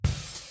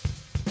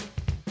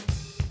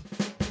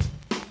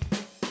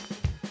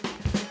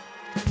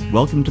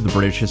Welcome to the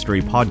British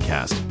History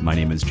Podcast. My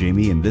name is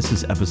Jamie, and this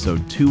is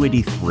episode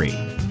 283,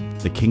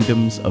 The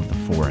Kingdoms of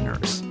the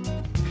Foreigners.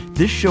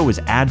 This show is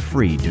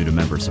ad-free due to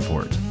member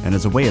support, and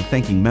as a way of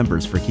thanking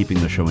members for keeping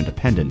the show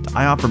independent,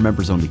 I offer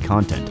members-only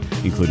content,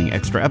 including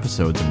extra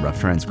episodes and rough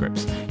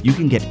transcripts. You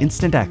can get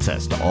instant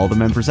access to all the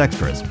members'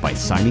 extras by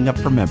signing up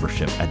for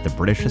membership at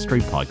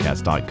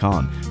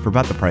thebritishhistorypodcast.com for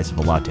about the price of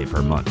a latte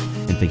per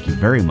month. And thank you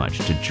very much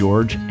to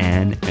George,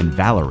 Anne, and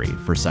Valerie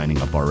for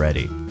signing up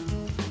already.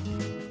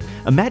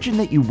 Imagine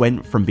that you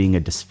went from being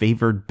a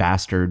disfavored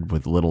bastard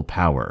with little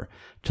power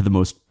to the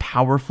most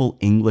powerful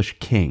English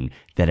king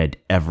that had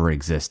ever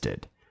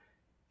existed.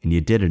 And you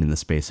did it in the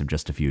space of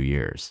just a few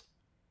years.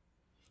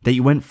 That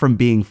you went from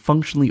being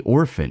functionally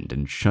orphaned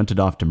and shunted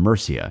off to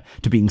Mercia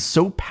to being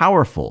so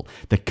powerful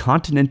that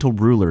continental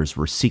rulers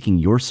were seeking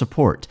your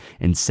support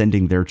and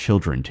sending their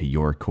children to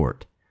your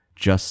court,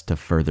 just to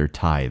further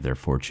tie their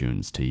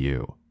fortunes to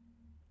you.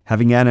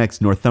 Having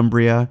annexed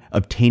Northumbria,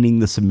 obtaining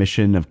the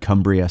submission of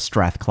Cumbria,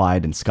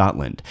 Strathclyde, and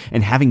Scotland,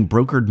 and having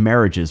brokered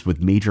marriages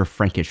with major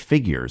Frankish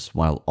figures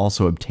while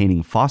also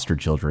obtaining foster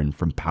children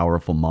from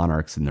powerful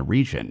monarchs in the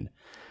region,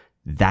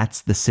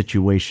 that's the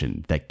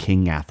situation that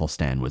King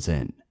Athelstan was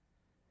in.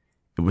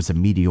 It was a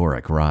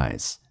meteoric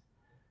rise.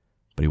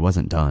 But he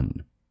wasn't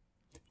done.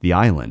 The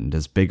island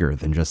is bigger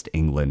than just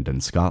England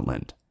and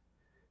Scotland.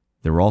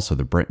 There were also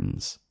the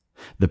Britons.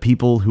 The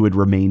people who had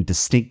remained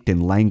distinct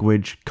in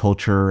language,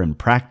 culture, and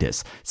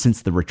practice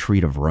since the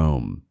retreat of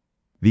Rome.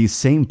 These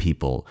same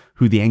people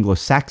who the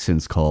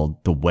Anglo-Saxons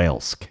called the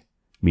Welsc,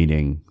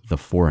 meaning the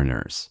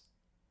foreigners.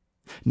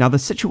 Now, the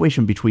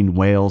situation between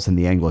Wales and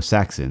the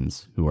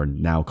Anglo-Saxons, who are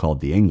now called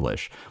the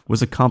English,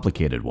 was a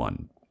complicated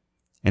one,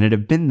 and it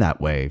had been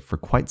that way for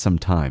quite some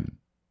time.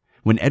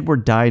 When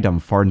Edward died on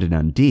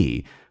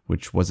Fardinandee,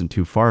 which wasn't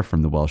too far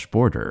from the Welsh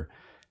border,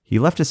 he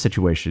left a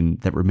situation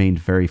that remained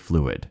very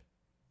fluid.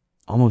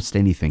 Almost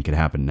anything could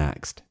happen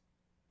next.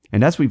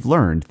 And as we've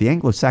learned, the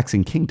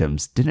Anglo-Saxon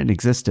kingdoms didn't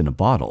exist in a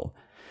bottle.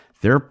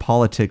 Their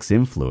politics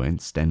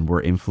influenced, and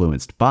were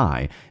influenced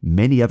by,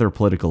 many other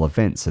political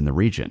events in the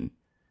region.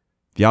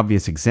 The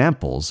obvious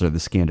examples are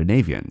the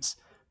Scandinavians,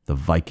 the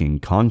Viking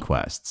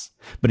conquests.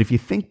 But if you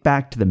think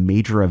back to the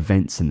major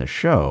events in the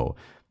show,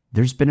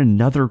 there's been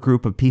another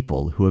group of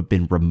people who have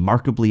been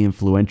remarkably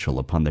influential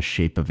upon the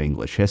shape of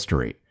English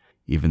history,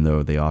 even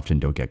though they often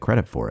don't get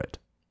credit for it.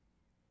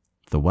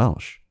 The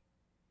Welsh.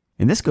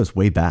 And this goes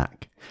way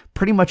back.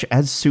 Pretty much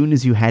as soon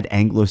as you had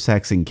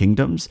Anglo-Saxon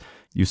kingdoms,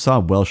 you saw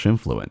Welsh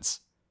influence.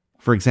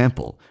 For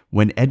example,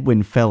 when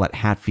Edwin fell at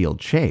Hatfield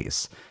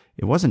Chase,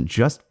 it wasn't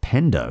just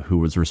Penda who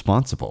was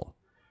responsible.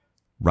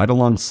 Right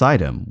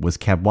alongside him was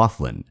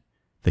Cadwallon,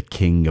 the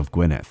king of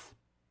Gwynedd.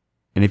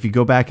 And if you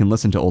go back and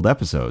listen to old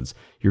episodes,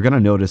 you're going to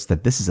notice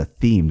that this is a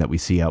theme that we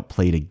see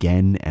outplayed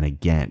again and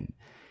again.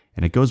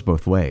 And it goes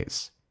both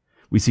ways.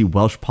 We see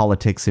Welsh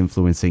politics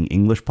influencing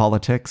English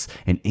politics,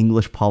 and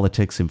English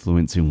politics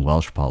influencing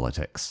Welsh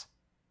politics.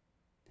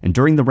 And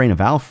during the reign of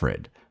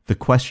Alfred, the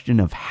question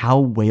of how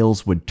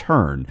Wales would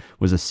turn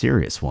was a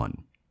serious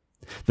one.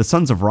 The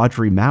sons of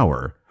Rhodri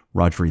Mawr,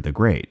 Rhodri the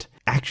Great,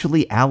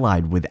 actually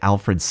allied with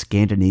Alfred's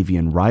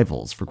Scandinavian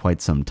rivals for quite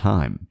some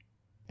time.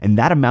 And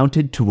that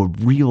amounted to a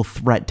real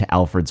threat to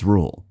Alfred's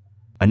rule.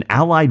 An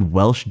allied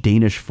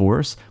Welsh-Danish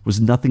force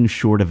was nothing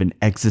short of an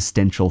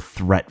existential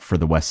threat for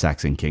the West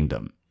Saxon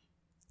kingdom.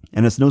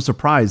 And it's no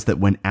surprise that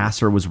when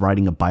Asser was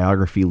writing a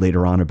biography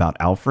later on about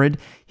Alfred,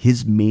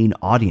 his main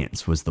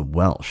audience was the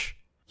Welsh.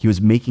 He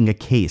was making a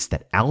case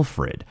that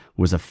Alfred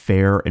was a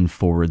fair and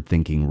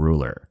forward-thinking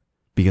ruler,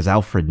 because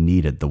Alfred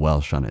needed the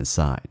Welsh on his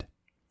side.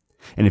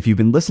 And if you've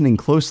been listening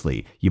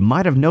closely, you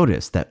might have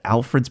noticed that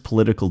Alfred's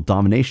political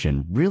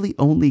domination really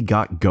only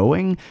got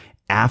going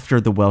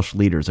after the Welsh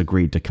leaders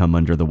agreed to come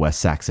under the West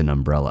Saxon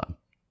umbrella.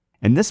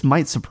 And this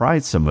might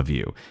surprise some of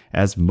you,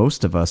 as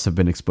most of us have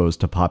been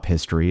exposed to pop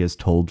history as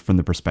told from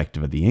the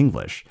perspective of the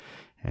English.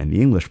 And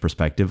the English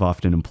perspective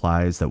often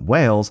implies that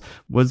Wales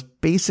was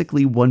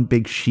basically one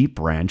big sheep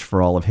ranch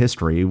for all of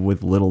history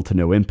with little to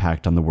no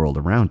impact on the world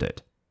around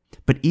it.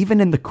 But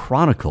even in the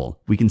Chronicle,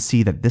 we can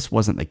see that this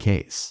wasn't the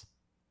case.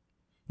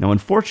 Now,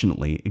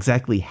 unfortunately,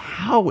 exactly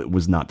how it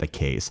was not the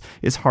case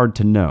is hard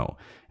to know,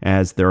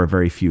 as there are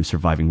very few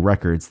surviving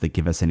records that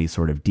give us any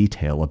sort of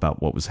detail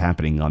about what was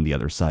happening on the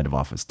other side of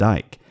Offa's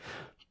Dyke.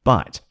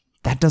 But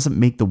that doesn't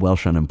make the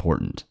Welsh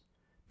unimportant,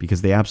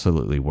 because they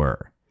absolutely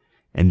were.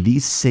 And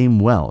these same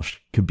Welsh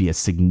could be a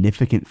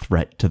significant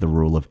threat to the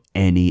rule of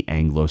any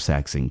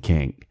Anglo-Saxon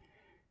king.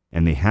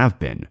 And they have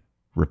been,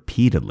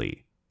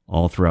 repeatedly,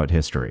 all throughout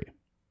history.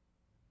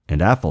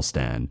 And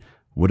Athelstan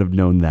would have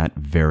known that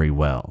very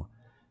well,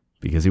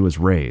 because he was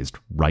raised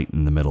right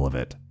in the middle of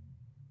it.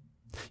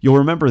 You'll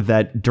remember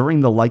that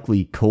during the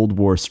likely Cold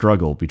War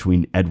struggle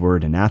between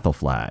Edward and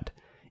Athelflaed,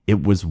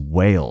 it was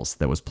Wales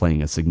that was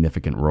playing a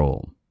significant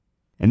role.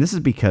 And this is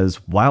because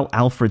while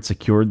Alfred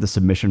secured the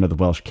submission of the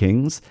Welsh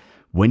kings,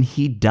 when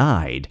he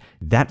died,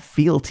 that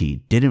fealty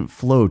didn't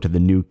flow to the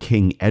new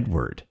King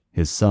Edward,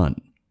 his son.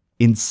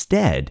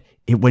 Instead,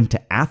 it went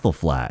to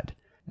Athelflaed,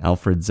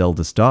 Alfred's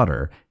eldest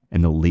daughter,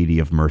 and the Lady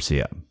of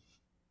Mercia.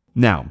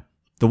 Now,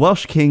 the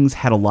Welsh kings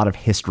had a lot of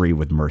history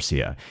with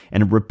Mercia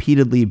and had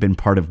repeatedly been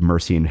part of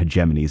Mercian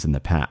hegemonies in the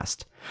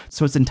past,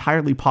 so it's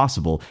entirely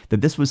possible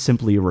that this was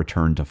simply a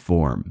return to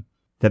form,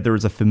 that there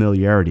was a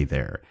familiarity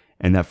there,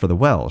 and that for the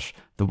Welsh,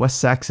 the West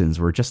Saxons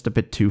were just a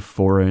bit too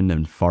foreign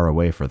and far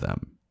away for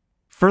them.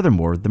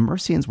 Furthermore, the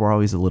Mercians were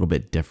always a little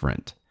bit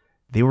different.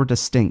 They were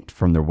distinct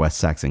from their West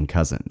Saxon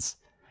cousins,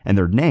 and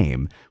their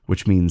name,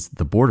 which means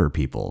the border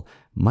people,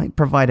 might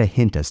provide a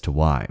hint as to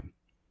why.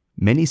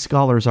 Many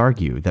scholars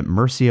argue that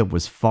Mercia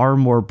was far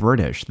more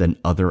British than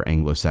other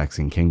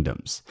Anglo-Saxon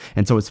kingdoms,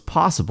 and so it's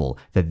possible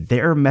that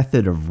their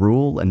method of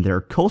rule and their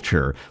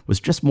culture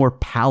was just more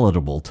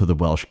palatable to the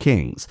Welsh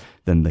kings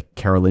than the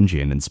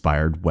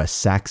Carolingian-inspired West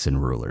Saxon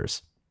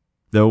rulers.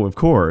 Though, of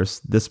course,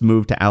 this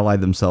move to ally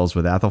themselves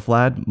with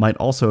Athelflaed might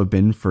also have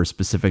been for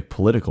specific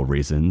political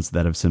reasons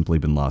that have simply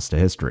been lost to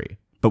history.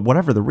 But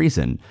whatever the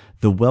reason,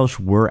 the Welsh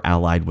were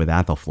allied with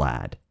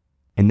Athelflaed,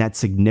 and that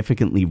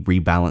significantly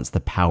rebalanced the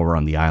power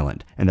on the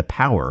island and the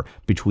power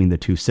between the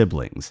two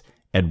siblings,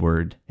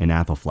 Edward and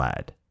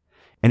Athelflaed.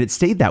 And it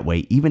stayed that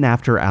way even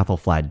after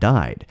Athelflaed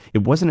died.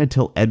 It wasn't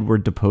until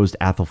Edward deposed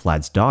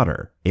Athelflaed's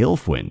daughter,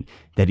 Aelfwine,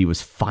 that he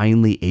was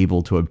finally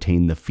able to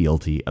obtain the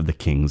fealty of the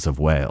kings of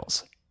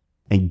Wales.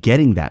 And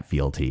getting that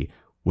fealty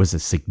was a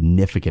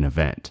significant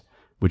event,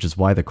 which is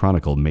why the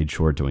Chronicle made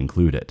sure to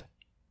include it.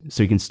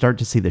 So you can start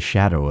to see the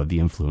shadow of the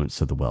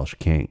influence of the Welsh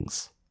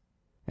kings.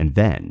 And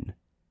then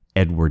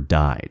Edward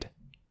died.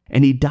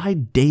 And he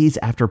died days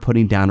after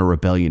putting down a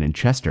rebellion in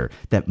Chester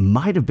that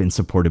might have been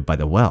supported by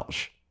the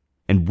Welsh.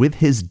 And with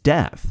his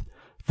death,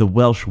 the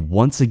Welsh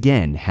once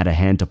again had a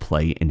hand to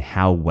play in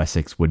how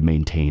Wessex would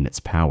maintain its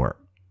power.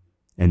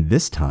 And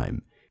this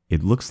time,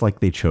 it looks like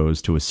they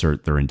chose to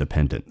assert their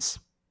independence.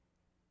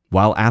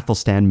 While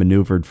Athelstan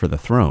maneuvered for the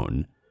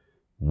throne,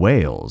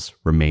 Wales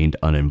remained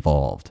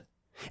uninvolved.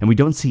 And we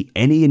don't see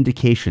any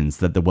indications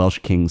that the Welsh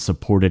king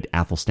supported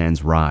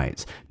Athelstan's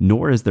rise,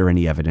 nor is there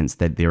any evidence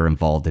that they were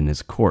involved in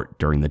his court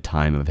during the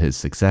time of his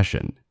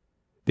succession.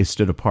 They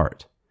stood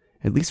apart,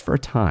 at least for a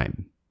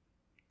time.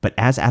 But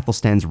as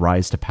Athelstan's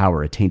rise to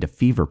power attained a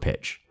fever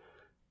pitch,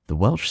 the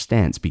Welsh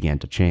stance began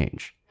to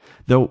change,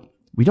 though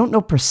we don't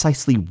know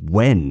precisely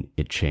when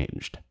it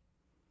changed.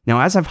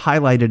 Now, as I've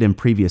highlighted in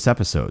previous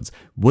episodes,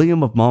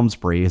 William of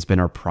Malmesbury has been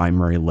our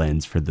primary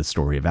lens for the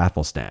story of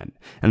Athelstan,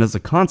 and as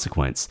a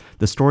consequence,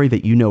 the story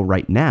that you know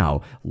right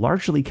now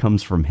largely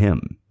comes from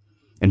him.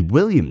 And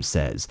William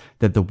says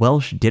that the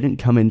Welsh didn't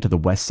come into the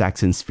West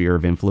Saxon sphere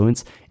of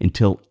influence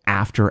until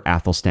after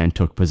Athelstan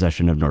took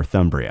possession of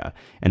Northumbria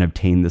and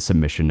obtained the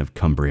submission of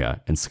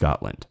Cumbria and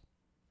Scotland.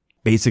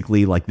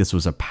 Basically, like this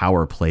was a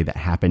power play that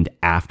happened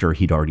after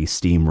he'd already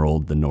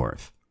steamrolled the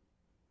north.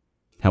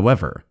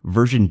 However,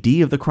 version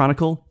D of the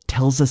Chronicle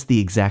tells us the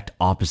exact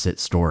opposite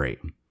story.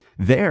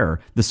 There,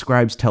 the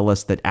scribes tell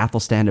us that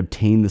Athelstan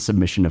obtained the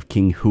submission of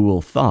King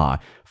Hywel Dda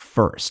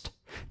first.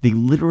 They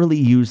literally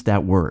used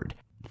that word,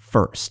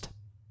 first.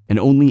 And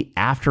only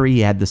after he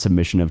had the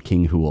submission of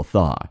King Hywel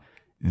Dda,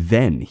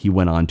 then he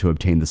went on to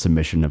obtain the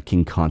submission of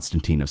King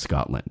Constantine of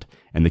Scotland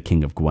and the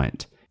King of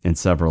Gwent, and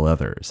several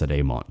others at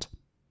Aemont.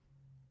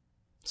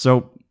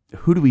 So,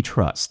 who do we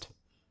trust?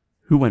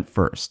 Who went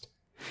first?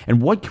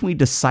 And what can we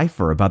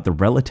decipher about the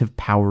relative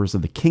powers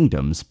of the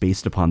kingdoms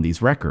based upon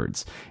these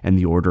records and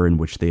the order in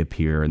which they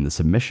appear in the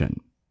submission?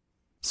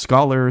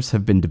 Scholars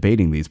have been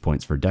debating these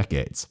points for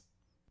decades,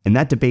 and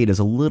that debate is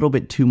a little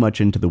bit too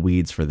much into the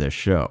weeds for this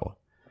show.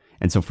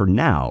 And so for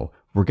now,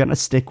 we're going to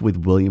stick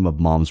with William of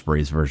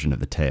Malmesbury's version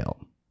of the tale.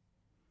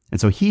 And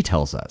so he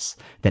tells us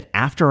that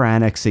after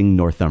annexing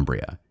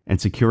Northumbria and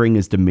securing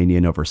his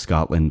dominion over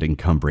Scotland and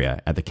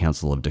Cumbria at the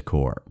Council of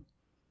Dacor,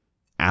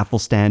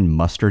 Athelstan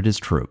mustered his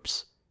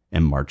troops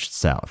and marched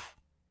south.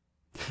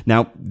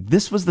 Now,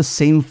 this was the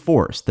same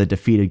force that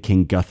defeated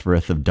King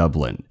Guthrith of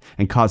Dublin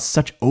and caused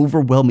such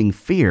overwhelming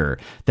fear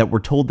that we're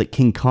told that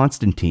King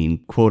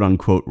Constantine,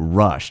 quote-unquote,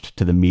 rushed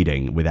to the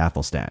meeting with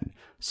Athelstan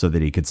so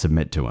that he could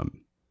submit to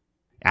him.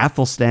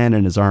 Athelstan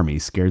and his army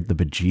scared the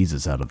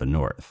bejesus out of the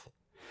north,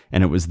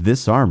 and it was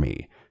this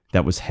army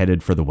that was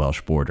headed for the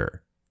Welsh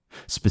border.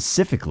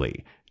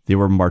 Specifically, they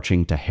were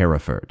marching to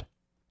Hereford,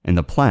 and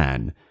the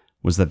plan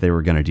was that they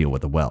were going to deal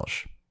with the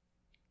Welsh.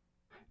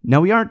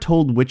 Now, we aren't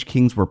told which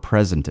kings were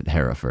present at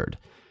Hereford,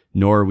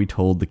 nor are we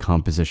told the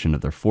composition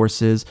of their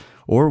forces,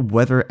 or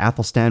whether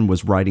Athelstan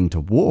was riding to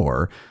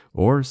war,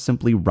 or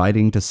simply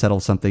riding to settle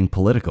something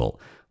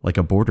political, like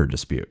a border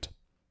dispute.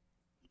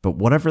 But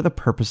whatever the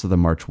purpose of the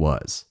march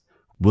was,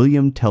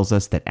 William tells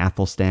us that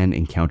Athelstan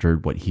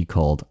encountered what he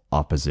called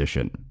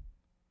opposition.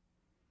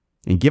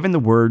 And given the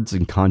words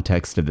and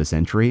context of this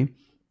entry,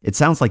 it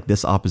sounds like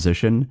this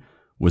opposition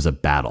was a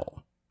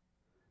battle.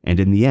 And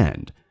in the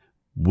end,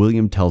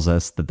 William tells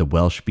us that the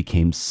Welsh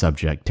became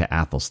subject to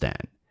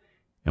Athelstan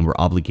and were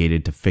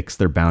obligated to fix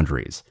their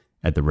boundaries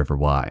at the River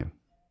Wye.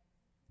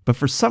 But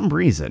for some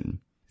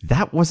reason,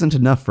 that wasn't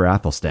enough for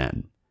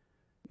Athelstan.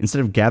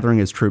 Instead of gathering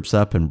his troops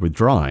up and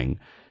withdrawing,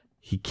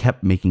 he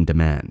kept making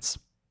demands.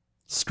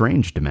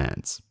 Strange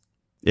demands.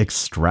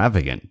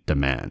 extravagant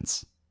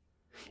demands.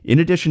 In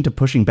addition to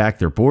pushing back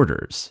their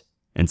borders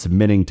and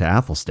submitting to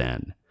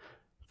Athelstan,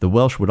 the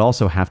Welsh would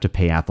also have to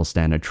pay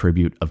Athelstan a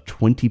tribute of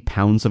 20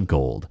 pounds of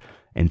gold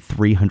and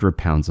 300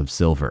 pounds of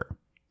silver.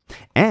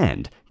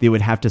 And they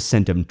would have to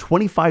send him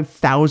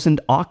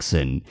 25,000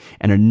 oxen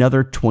and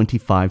another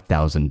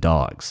 25,000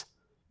 dogs.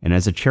 And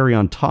as a cherry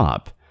on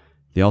top,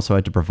 they also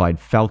had to provide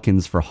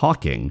falcons for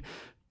hawking,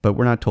 but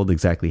we're not told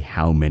exactly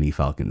how many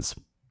falcons.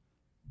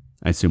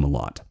 I assume a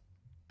lot.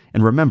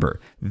 And remember,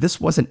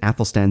 this wasn't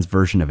Athelstan's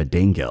version of a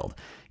Danegeld.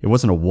 It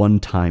wasn't a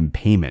one-time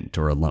payment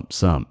or a lump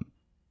sum.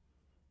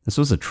 This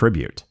was a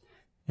tribute,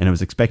 and it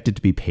was expected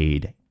to be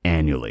paid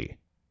annually.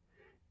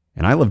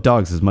 And I love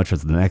dogs as much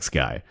as the next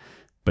guy,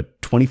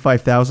 but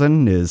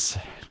 25,000 is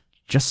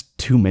just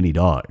too many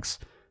dogs.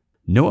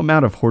 No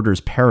amount of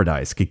hoarder's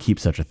paradise could keep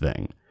such a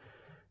thing.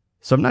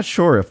 So I'm not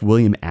sure if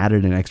William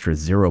added an extra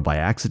zero by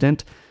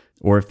accident,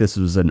 or if this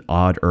was an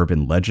odd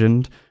urban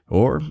legend,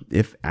 or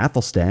if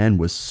Athelstan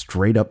was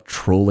straight up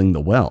trolling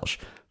the Welsh.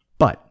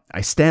 But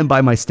I stand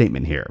by my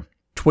statement here.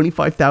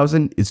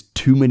 25,000 is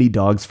too many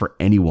dogs for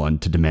anyone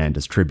to demand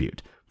as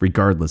tribute,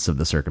 regardless of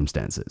the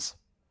circumstances.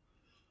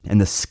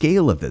 And the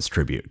scale of this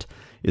tribute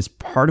is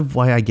part of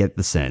why I get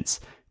the sense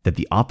that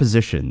the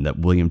opposition that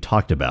William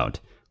talked about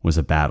was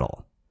a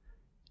battle,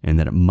 and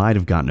that it might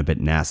have gotten a bit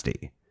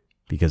nasty,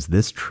 because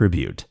this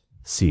tribute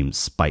seems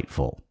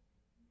spiteful.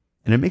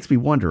 And it makes me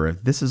wonder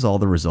if this is all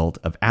the result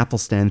of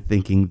Athelstan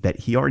thinking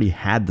that he already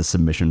had the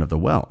submission of the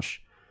Welsh,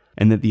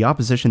 and that the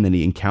opposition that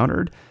he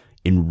encountered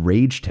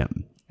enraged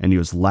him, and he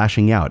was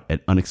lashing out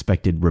at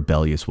unexpected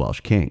rebellious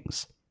Welsh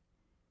kings.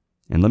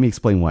 And let me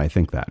explain why I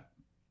think that.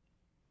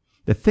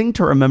 The thing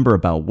to remember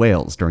about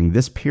Wales during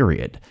this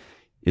period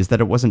is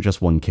that it wasn't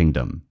just one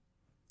kingdom.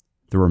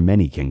 There were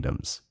many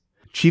kingdoms.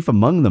 Chief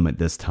among them at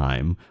this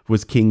time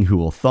was King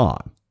Hywel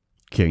Dda,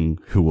 King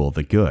Hywel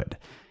the Good,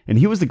 and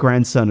he was the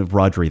grandson of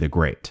Rhodri the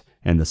Great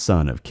and the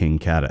son of King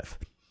Cadath.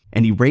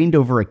 And he reigned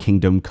over a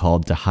kingdom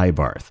called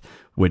Deheubarth,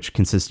 which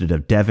consisted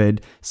of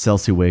Dyfed,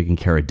 Selsiwig, and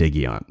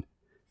Ceredigion.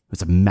 It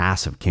was a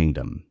massive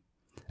kingdom.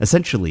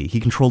 Essentially,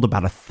 he controlled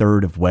about a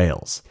third of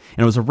Wales,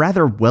 and it was a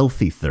rather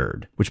wealthy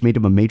third, which made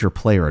him a major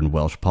player in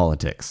Welsh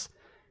politics,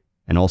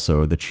 and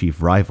also the chief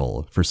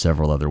rival for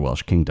several other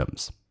Welsh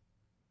kingdoms.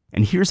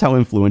 And here's how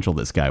influential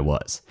this guy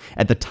was.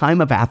 At the time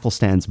of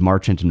Athelstan's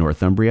march into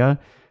Northumbria,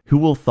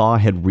 Hywel Dda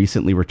had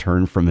recently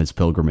returned from his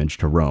pilgrimage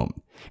to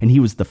Rome, and he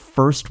was the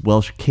first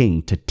Welsh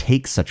king to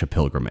take such a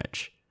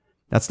pilgrimage.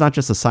 That's not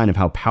just a sign of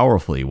how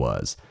powerful he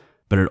was,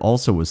 but it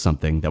also was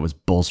something that was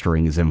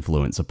bolstering his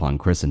influence upon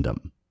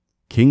Christendom.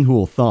 King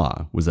Hywel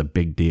Dda was a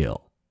big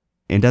deal.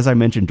 And as I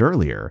mentioned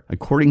earlier,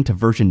 according to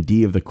version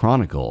D of the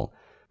Chronicle,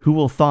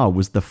 Hywel Dda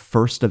was the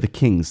first of the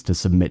kings to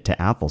submit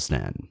to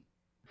Athelstan.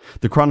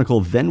 The Chronicle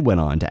then went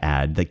on to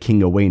add that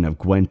King Owain of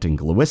Gwent and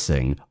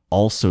Glywysing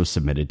also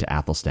submitted to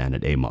Athelstan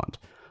at Aemont,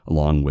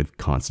 along with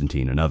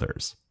Constantine and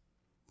others.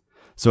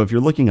 So if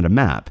you're looking at a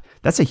map,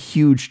 that's a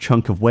huge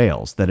chunk of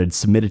Wales that had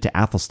submitted to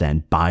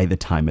Athelstan by the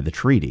time of the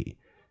treaty,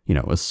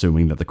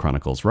 assuming that the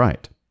Chronicle's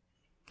right.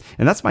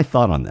 And that's my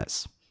thought on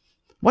this.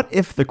 What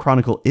if the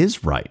Chronicle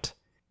is right,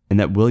 and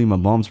that William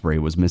of Malmesbury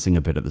was missing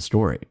a bit of the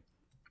story?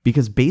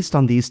 Because based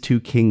on these two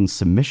kings'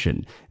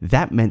 submission,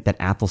 that meant that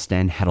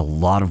Athelstan had a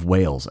lot of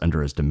Wales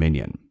under his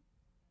dominion.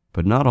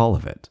 But not all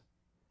of it.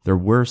 There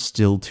were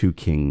still two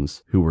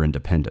kings who were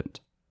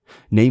independent.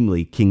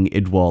 Namely, King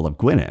Idwal of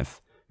Gwynedd,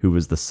 who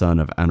was the son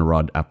of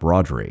Anarod ap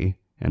Rhodri,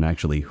 and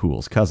actually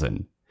Hywel's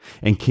cousin,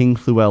 and King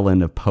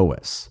Llywelyn of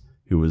Powys,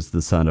 who was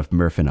the son of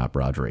Myrddin ap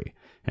Rhodri,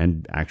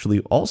 and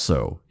actually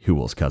also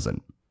Hywel's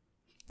cousin.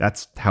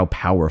 That's how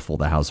powerful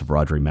the House of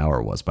Rhodri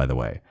Mawr was, by the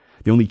way.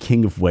 The only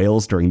king of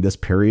Wales during this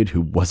period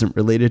who wasn't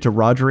related to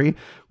Rhodri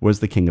was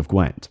the King of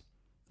Gwent.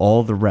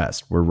 All the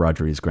rest were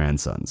Rhodri's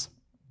grandsons.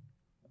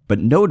 But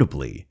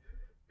notably,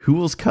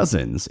 Hywel's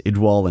cousins,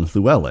 Idwal and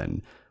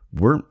Llywelyn,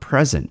 weren't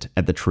present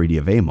at the Treaty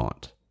of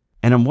Aemont.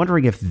 And I'm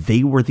wondering if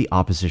they were the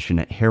opposition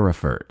at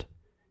Hereford,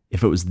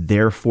 if it was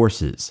their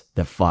forces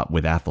that fought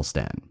with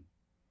Athelstan.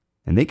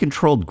 And they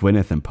controlled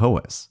Gwynedd and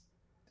Powys.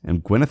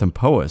 And Gwynedd and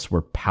Powys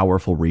were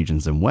powerful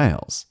regions in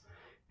Wales,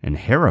 and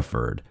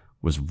Hereford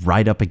was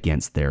right up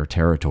against their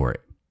territory.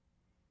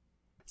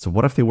 So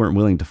what if they weren't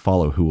willing to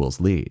follow Hywel's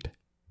lead?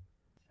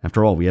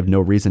 After all, we have no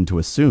reason to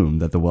assume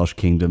that the Welsh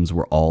kingdoms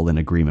were all in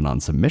agreement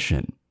on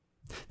submission.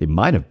 They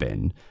might have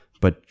been,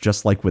 but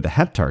just like with the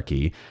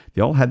Heptarchy,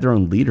 they all had their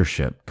own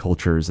leadership,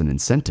 cultures, and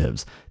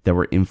incentives that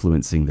were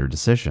influencing their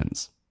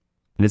decisions.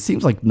 And it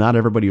seems like not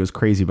everybody was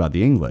crazy about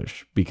the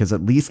English, because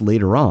at least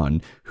later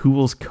on,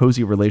 Hywel's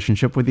cozy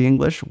relationship with the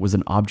English was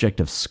an object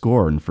of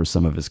scorn for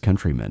some of his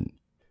countrymen.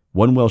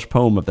 One Welsh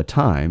poem of the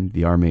time,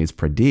 the Armes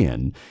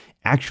Prydean,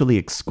 actually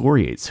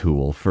excoriates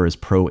Hywel for his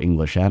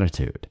pro-English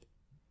attitude.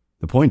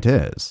 The point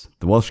is,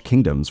 the Welsh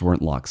kingdoms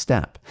weren't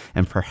lockstep,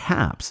 and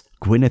perhaps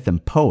Gwynedd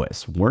and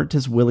Powys weren't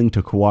as willing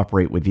to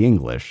cooperate with the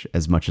English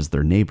as much as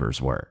their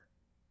neighbors were.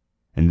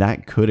 And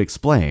that could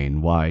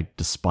explain why,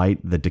 despite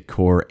the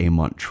Dacor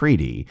Aemont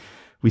Treaty,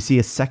 we see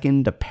a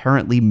second,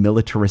 apparently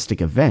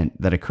militaristic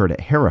event that occurred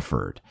at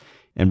Hereford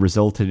and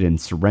resulted in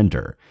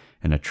surrender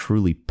and a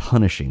truly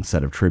punishing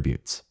set of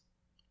tributes.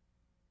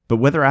 But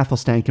whether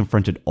Athelstan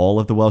confronted all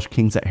of the Welsh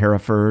kings at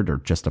Hereford or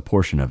just a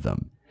portion of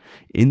them,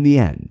 in the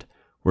end,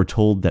 we're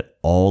told that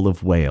all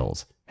of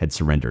Wales had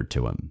surrendered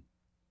to him.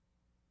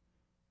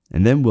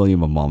 And then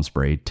William of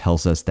Malmesbury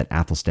tells us that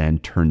Athelstan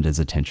turned his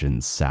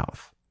attention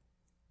south,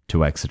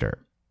 to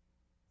Exeter.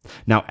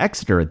 Now,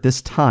 Exeter at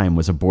this time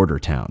was a border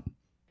town.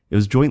 It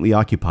was jointly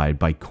occupied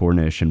by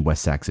Cornish and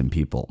West Saxon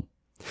people.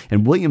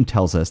 And William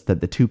tells us that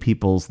the two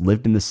peoples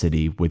lived in the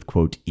city with,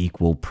 quote,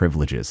 equal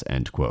privileges,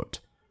 end quote.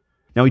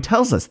 Now, he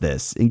tells us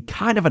this in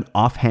kind of an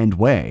offhand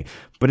way,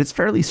 but it's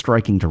fairly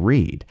striking to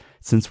read,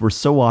 since we're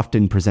so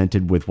often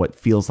presented with what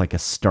feels like a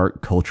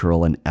stark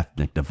cultural and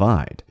ethnic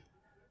divide.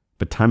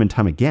 But time and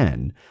time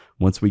again,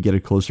 once we get a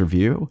closer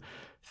view,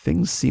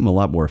 things seem a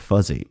lot more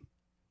fuzzy.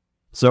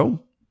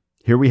 So,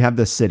 here we have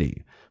this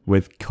city,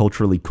 with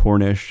culturally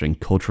Cornish and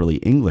culturally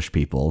English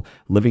people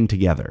living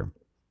together.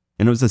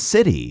 And it was a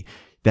city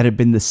that had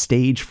been the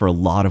stage for a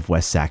lot of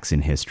West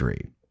Saxon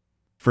history.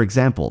 For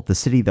example, the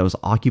city that was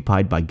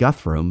occupied by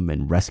Guthrum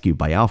and rescued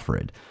by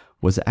Alfred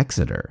was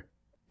Exeter.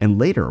 And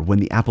later, when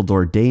the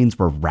Appledore Danes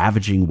were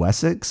ravaging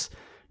Wessex,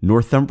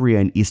 Northumbria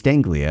and East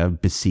Anglia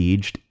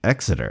besieged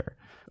Exeter,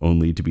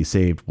 only to be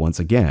saved once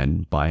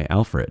again by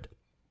Alfred.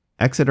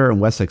 Exeter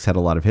and Wessex had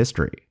a lot of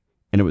history,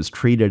 and it was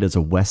treated as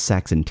a West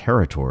Saxon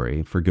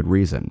territory for good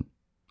reason.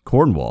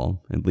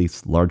 Cornwall, at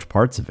least large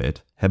parts of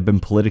it, had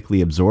been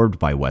politically absorbed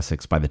by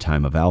Wessex by the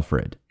time of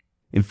Alfred.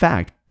 In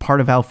fact, part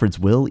of Alfred's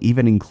will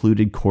even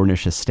included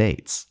Cornish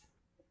estates,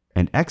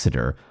 and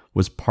Exeter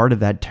was part of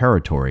that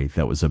territory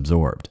that was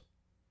absorbed.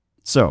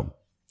 So,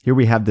 here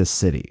we have this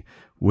city,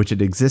 which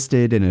had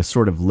existed in a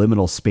sort of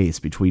liminal space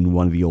between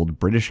one of the old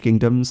British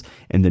kingdoms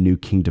and the new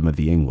kingdom of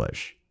the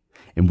English.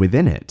 And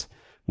within it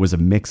was a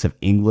mix of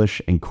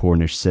English and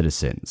Cornish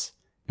citizens,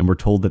 and we're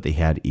told that they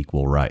had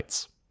equal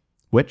rights,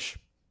 which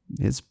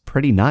is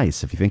pretty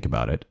nice if you think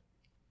about it.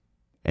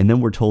 And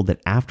then we're told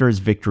that after his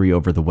victory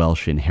over the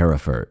Welsh in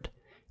Hereford,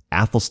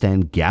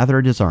 Athelstan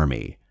gathered his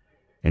army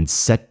and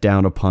set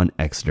down upon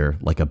Exeter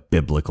like a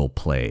biblical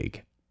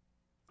plague.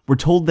 We're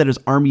told that his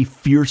army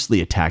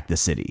fiercely attacked the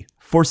city,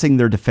 forcing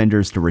their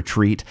defenders to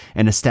retreat,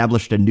 and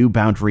established a new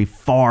boundary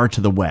far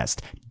to the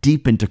west,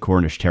 deep into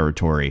Cornish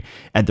territory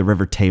at the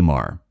River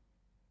Tamar.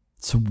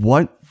 So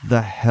what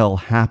the hell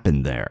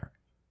happened there?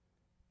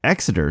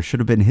 Exeter should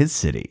have been his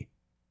city.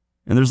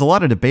 And there's a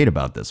lot of debate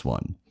about this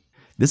one.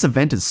 This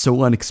event is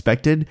so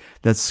unexpected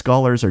that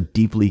scholars are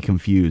deeply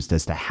confused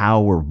as to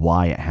how or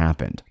why it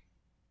happened.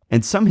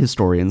 And some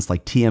historians,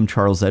 like T.M.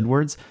 Charles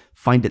Edwards,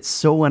 find it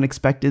so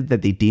unexpected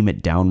that they deem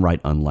it downright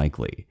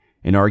unlikely,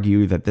 and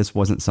argue that this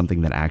wasn't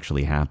something that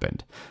actually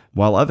happened,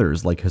 while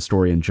others, like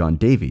historian John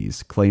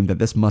Davies, claim that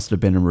this must have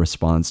been in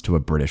response to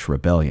a British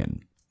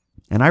rebellion.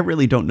 And I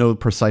really don't know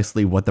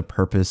precisely what the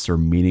purpose or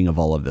meaning of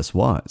all of this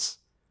was.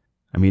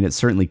 I mean, it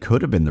certainly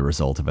could have been the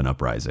result of an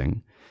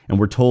uprising, and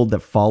we're told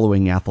that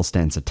following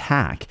Athelstan's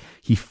attack,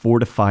 he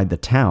fortified the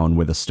town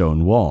with a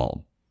stone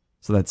wall.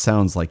 So that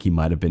sounds like he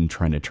might have been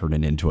trying to turn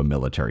it into a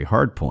military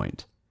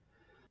hardpoint.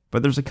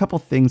 But there's a couple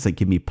things that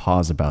give me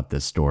pause about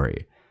this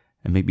story,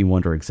 and make me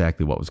wonder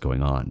exactly what was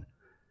going on.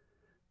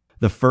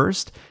 The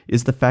first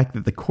is the fact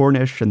that the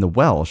Cornish and the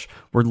Welsh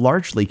were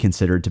largely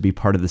considered to be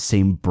part of the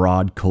same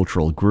broad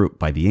cultural group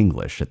by the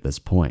English at this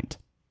point.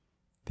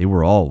 They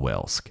were all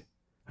Welsk,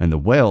 and the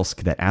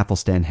Welsk that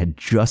Athelstan had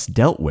just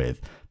dealt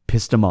with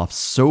pissed him off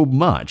so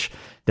much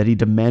that he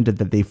demanded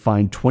that they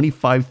find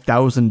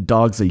 25,000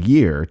 dogs a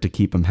year to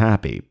keep him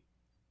happy.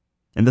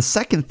 And the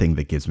second thing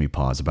that gives me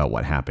pause about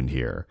what happened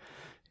here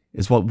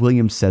is what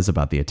William says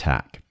about the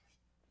attack.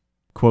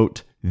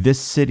 Quote, "This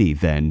city,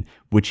 then,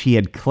 which he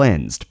had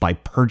cleansed by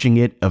purging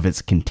it of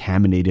its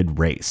contaminated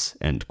race,"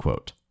 end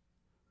quote.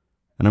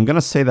 And I'm going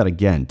to say that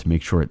again to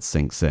make sure it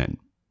sinks in.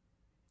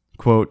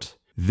 Quote,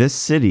 "This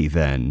city,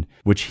 then,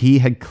 which he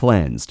had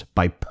cleansed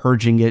by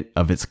purging it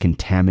of its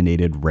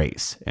contaminated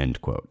race,"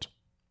 end quote.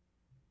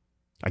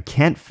 I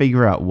can't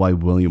figure out why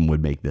William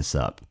would make this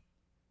up.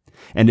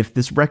 And if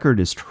this record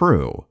is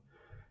true,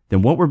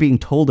 then what we're being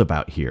told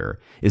about here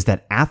is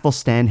that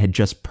Athelstan had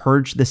just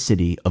purged the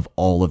city of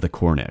all of the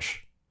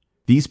Cornish.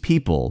 These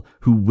people,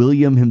 who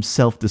William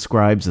himself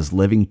describes as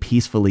living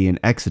peacefully in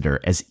Exeter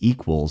as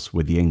equals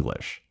with the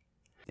English.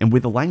 And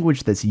with the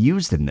language that's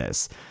used in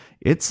this,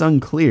 it's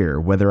unclear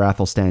whether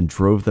Athelstan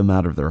drove them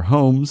out of their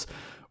homes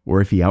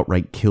or if he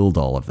outright killed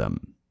all of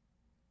them.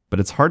 But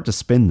it's hard to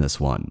spin this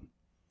one.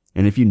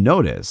 And if you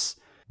notice,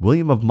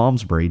 William of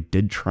Malmesbury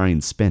did try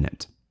and spin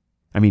it.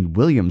 I mean,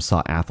 William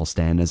saw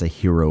Athelstan as a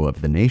hero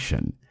of the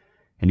nation,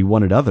 and he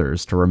wanted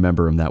others to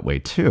remember him that way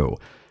too,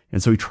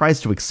 and so he tries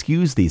to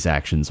excuse these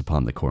actions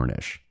upon the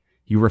Cornish.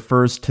 He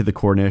refers to the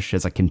Cornish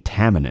as a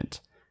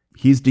contaminant.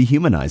 He's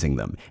dehumanizing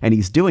them, and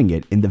he's doing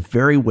it in the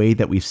very way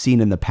that we've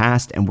seen in the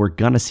past and we're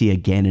gonna see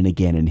again and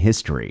again in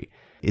history.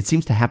 It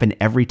seems to happen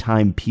every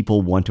time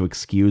people want to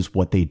excuse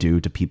what they do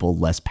to people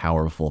less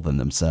powerful than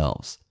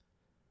themselves.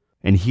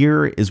 And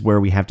here is where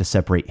we have to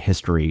separate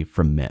history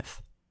from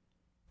myth.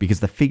 Because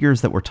the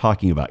figures that we're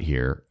talking about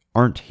here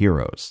aren't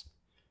heroes.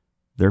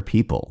 They're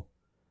people.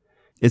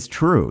 It's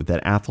true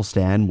that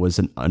Athelstan was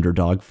an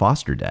underdog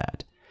foster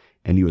dad,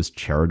 and he was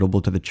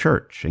charitable to the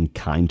church and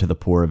kind to the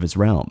poor of his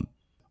realm.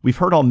 We've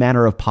heard all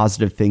manner of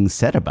positive things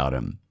said about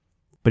him,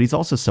 but he's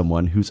also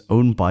someone whose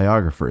own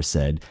biographer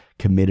said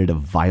committed a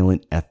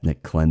violent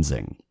ethnic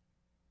cleansing.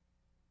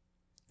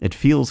 It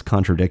feels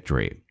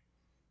contradictory,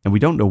 and we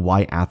don't know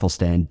why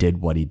Athelstan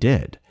did what he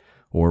did,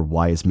 or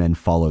why his men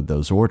followed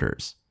those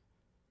orders.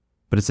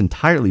 But it's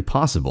entirely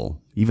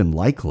possible, even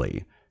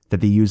likely, that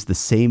they used the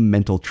same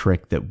mental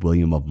trick that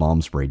William of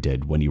Malmesbury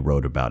did when he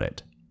wrote about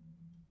it.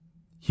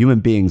 Human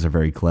beings are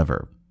very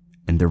clever,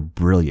 and they're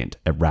brilliant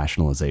at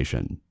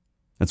rationalization.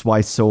 That's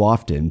why so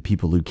often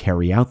people who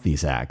carry out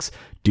these acts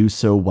do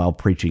so while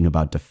preaching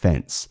about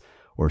defense,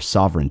 or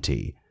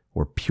sovereignty,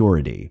 or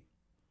purity.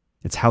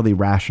 It's how they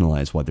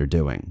rationalize what they're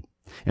doing.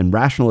 And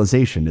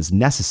rationalization is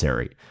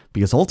necessary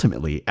because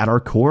ultimately, at our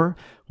core,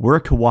 we're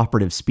a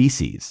cooperative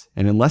species,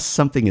 and unless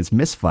something is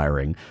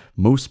misfiring,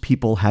 most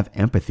people have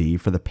empathy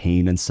for the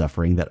pain and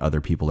suffering that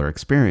other people are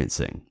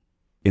experiencing.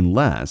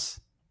 Unless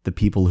the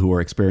people who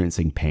are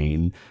experiencing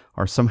pain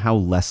are somehow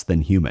less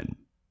than human.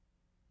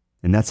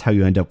 And that's how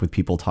you end up with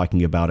people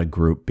talking about a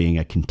group being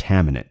a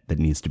contaminant that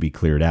needs to be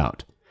cleared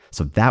out.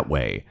 So that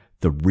way,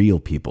 the real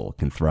people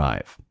can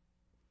thrive.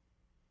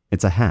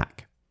 It's a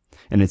hack,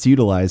 and it's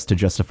utilized to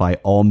justify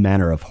all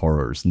manner of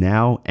horrors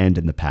now and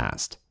in the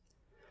past.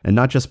 And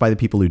not just by the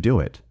people who do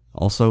it,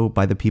 also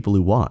by the people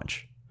who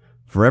watch.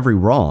 For every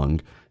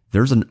wrong,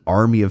 there's an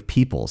army of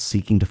people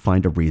seeking to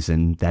find a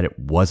reason that it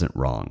wasn't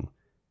wrong,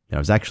 that it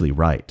was actually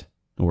right,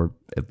 or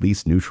at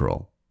least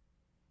neutral.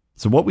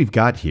 So what we've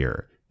got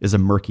here is a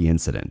murky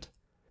incident.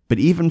 But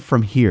even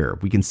from here,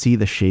 we can see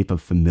the shape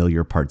of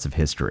familiar parts of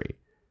history.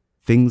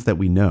 Things that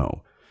we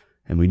know,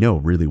 and we know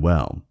really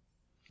well.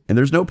 And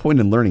there's no point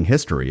in learning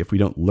history if we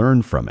don't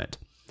learn from it.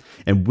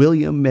 And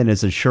William and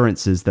his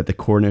assurances that the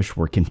Cornish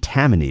were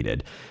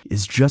contaminated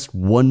is just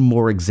one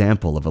more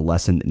example of a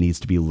lesson that needs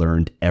to be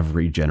learned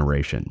every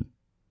generation.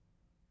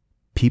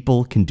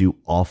 People can do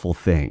awful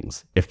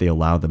things if they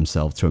allow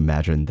themselves to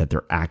imagine that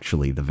they're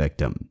actually the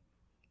victim,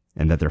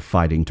 and that they're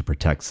fighting to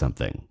protect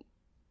something.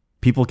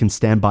 People can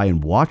stand by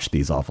and watch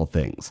these awful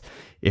things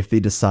if they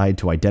decide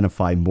to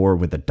identify more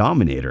with the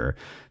dominator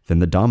than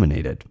the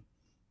dominated.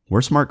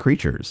 We're smart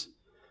creatures.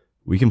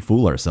 We can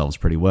fool ourselves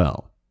pretty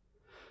well.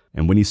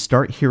 And when you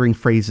start hearing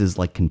phrases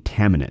like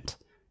contaminant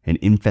and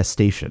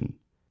infestation,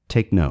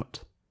 take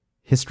note.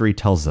 History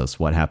tells us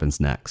what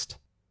happens next.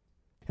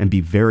 And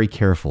be very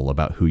careful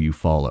about who you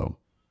follow,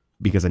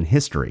 because in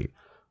history,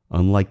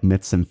 unlike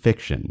myths and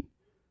fiction,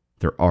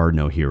 there are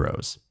no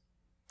heroes,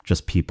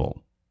 just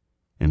people.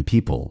 And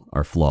people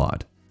are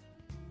flawed.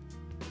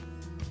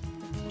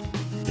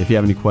 If you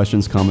have any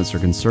questions, comments, or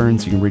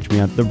concerns, you can reach me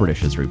at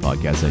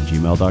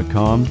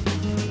thebritishhistorypodcast@gmail.com.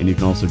 And you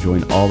can also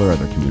join all our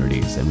other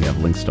communities, and we have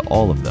links to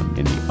all of them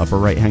in the upper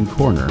right-hand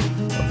corner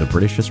of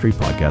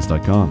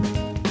thebritishhistorypodcast.com.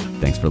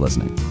 Thanks for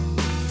listening.